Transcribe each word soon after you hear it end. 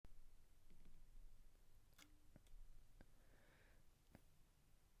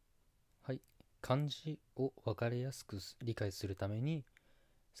漢字を分かりやすく理解するために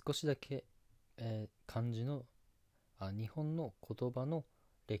少しだけ、漢字の日本の言葉の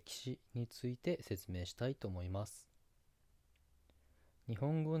歴史について説明したいと思います。日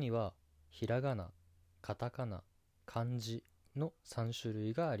本語にはひらがな、カタカナ、漢字の3種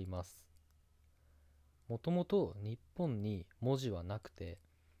類があります。もともと日本に文字はなくて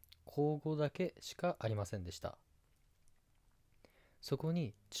口語だけしかありませんでした。そこ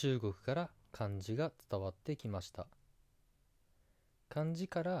に中国から漢字が伝わってきました。漢字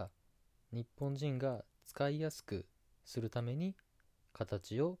から日本人が使いやすくするために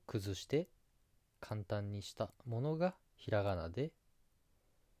形を崩して簡単にしたものがひらがなで、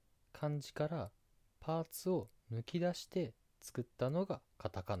漢字からパーツを抜き出して作ったのがカ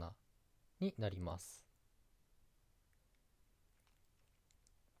タカナになります。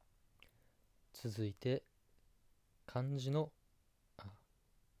続いて漢字のあ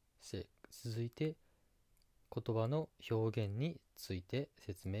続いて言葉の表現について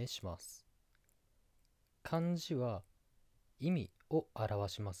説明します。漢字は意味を表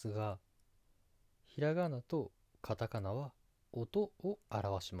しますが、ひらがなとカタカナは音を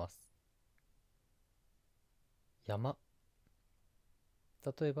表します。山、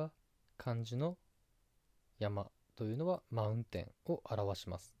例えば漢字の山というのはマウンテンを表し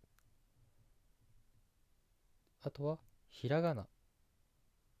ます。あとはひらがな、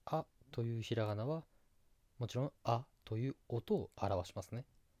あというひらがなはもちろんあという音を表しますね。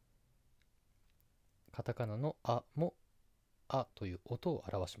カタカナのあもあという音を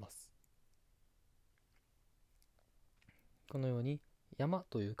表します。このように山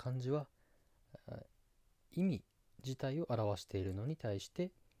という漢字は意味自体を表しているのに対し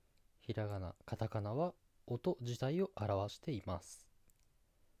て、ひらがな、カタカナは音自体を表しています。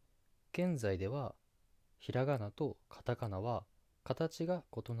現在ではひらがなとカタカナは形が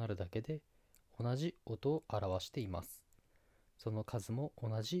異なるだけで同じ音を表しています。その数も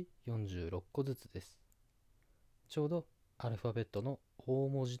同じ46個ずつです。ちょうどアルファベットの大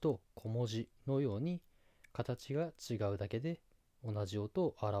文字と小文字のように形が違うだけで同じ音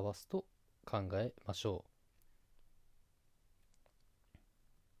を表すと考えましょう。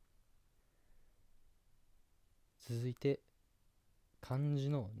続いて漢字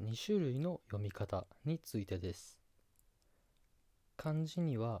の2種類の読み方についてです。漢字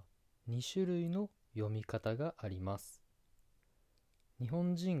には2種類の読み方があります。日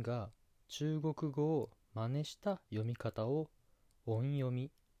本人が中国語を真似した読み方を音読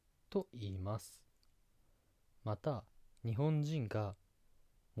みと言います。また、日本人が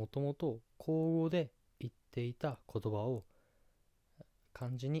もともと口語で言っていた言葉を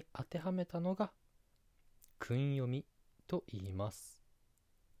漢字に当てはめたのが訓読みと言います。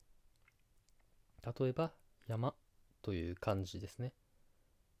例えば、山という漢字ですね。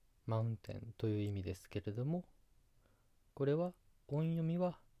マウンテンという意味ですけれども、これは音読み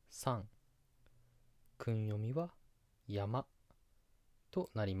は山、訓読みは山と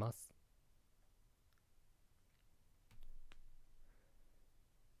なります。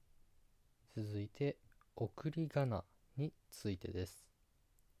続いて送り仮名についてです。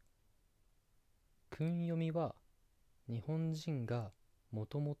訓読みは日本人がも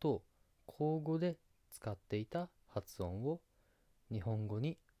ともと口語で使っていた発音を日本語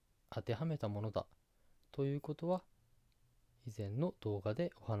に当てはめたものだということは以前の動画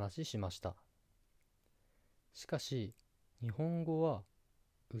でお話ししました。しかし日本語は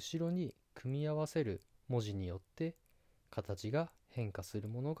後ろに組み合わせる文字によって形が変化する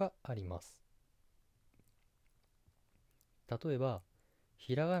ものがあります。例えば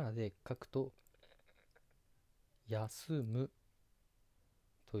ひらがなで書くと休む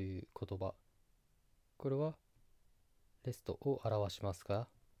という言葉、これはレストを表しますが、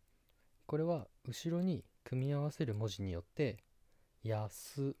これは後ろに組み合わせる文字によって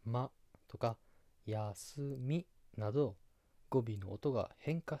休まとか休みなど語尾の音が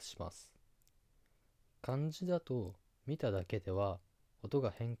変化します。漢字だと見ただけでは音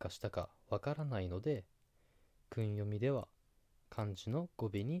が変化したかわからないので、訓読みでは漢字の語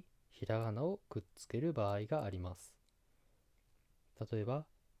尾にひらがなをくっつける場合があります。例えば、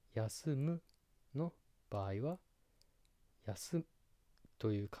休むの場合は、休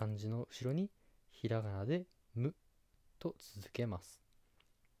という漢字の後ろにひらがなでむと続けます。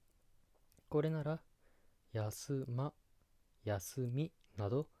これなら、休ま、休みな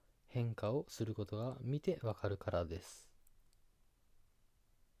ど変化をすることが見てわかるからです。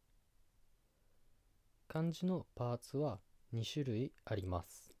漢字のパーツは2種類ありま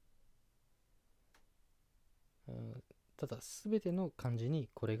す。ただ、すべての漢字に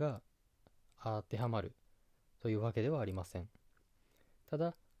これが当てはまるというわけではありません。た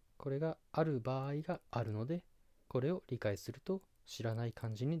だ、これがある場合があるので、これを理解すると知らない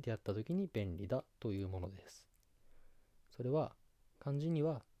漢字に出会った時に便利だというものです。それは漢字に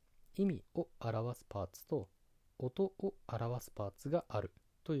は意味を表すパーツと音を表すパーツがある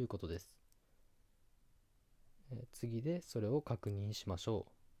ということです。次でそれを確認しましょ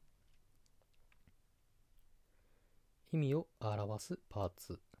う。意味を表すパー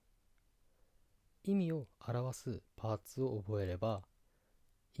ツ。意味を表すパーツを覚えれば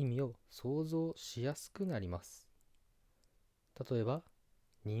意味を想像しやすくなります。例えば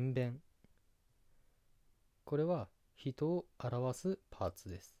人弁。これは人を表すパーツ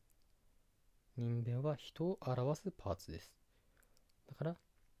です。人弁は人を表すパーツです。だから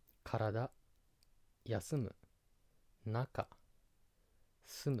体、休む、中、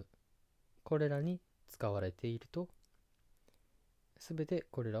住む、これらに使われていると、すべて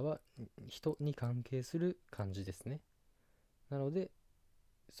これらは人に関係する漢字ですね。なので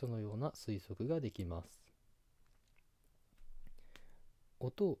そのような推測ができます。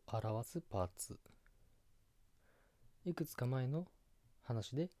音を表すパーツ。いくつか前の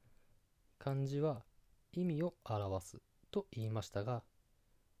話で漢字は意味を表すと言いましたが、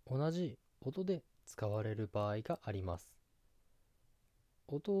同じ音で使われる場合があります。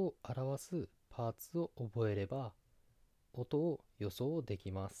音を表すパーツを覚えれば音を予想で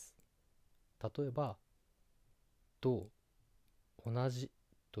きます。例えば同、同じ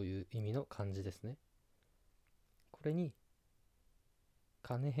という意味の漢字ですね。これに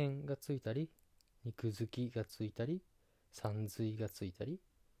金辺がついたり肉づきがついたり山水がついたり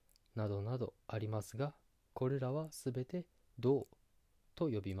などなどありますが、これらはすべて同と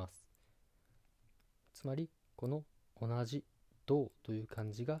呼びます。つまりこの同じ同という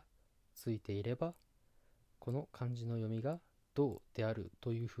漢字がついていれば、この漢字の読みが同である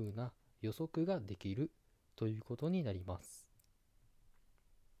というふうな予測ができるということになります。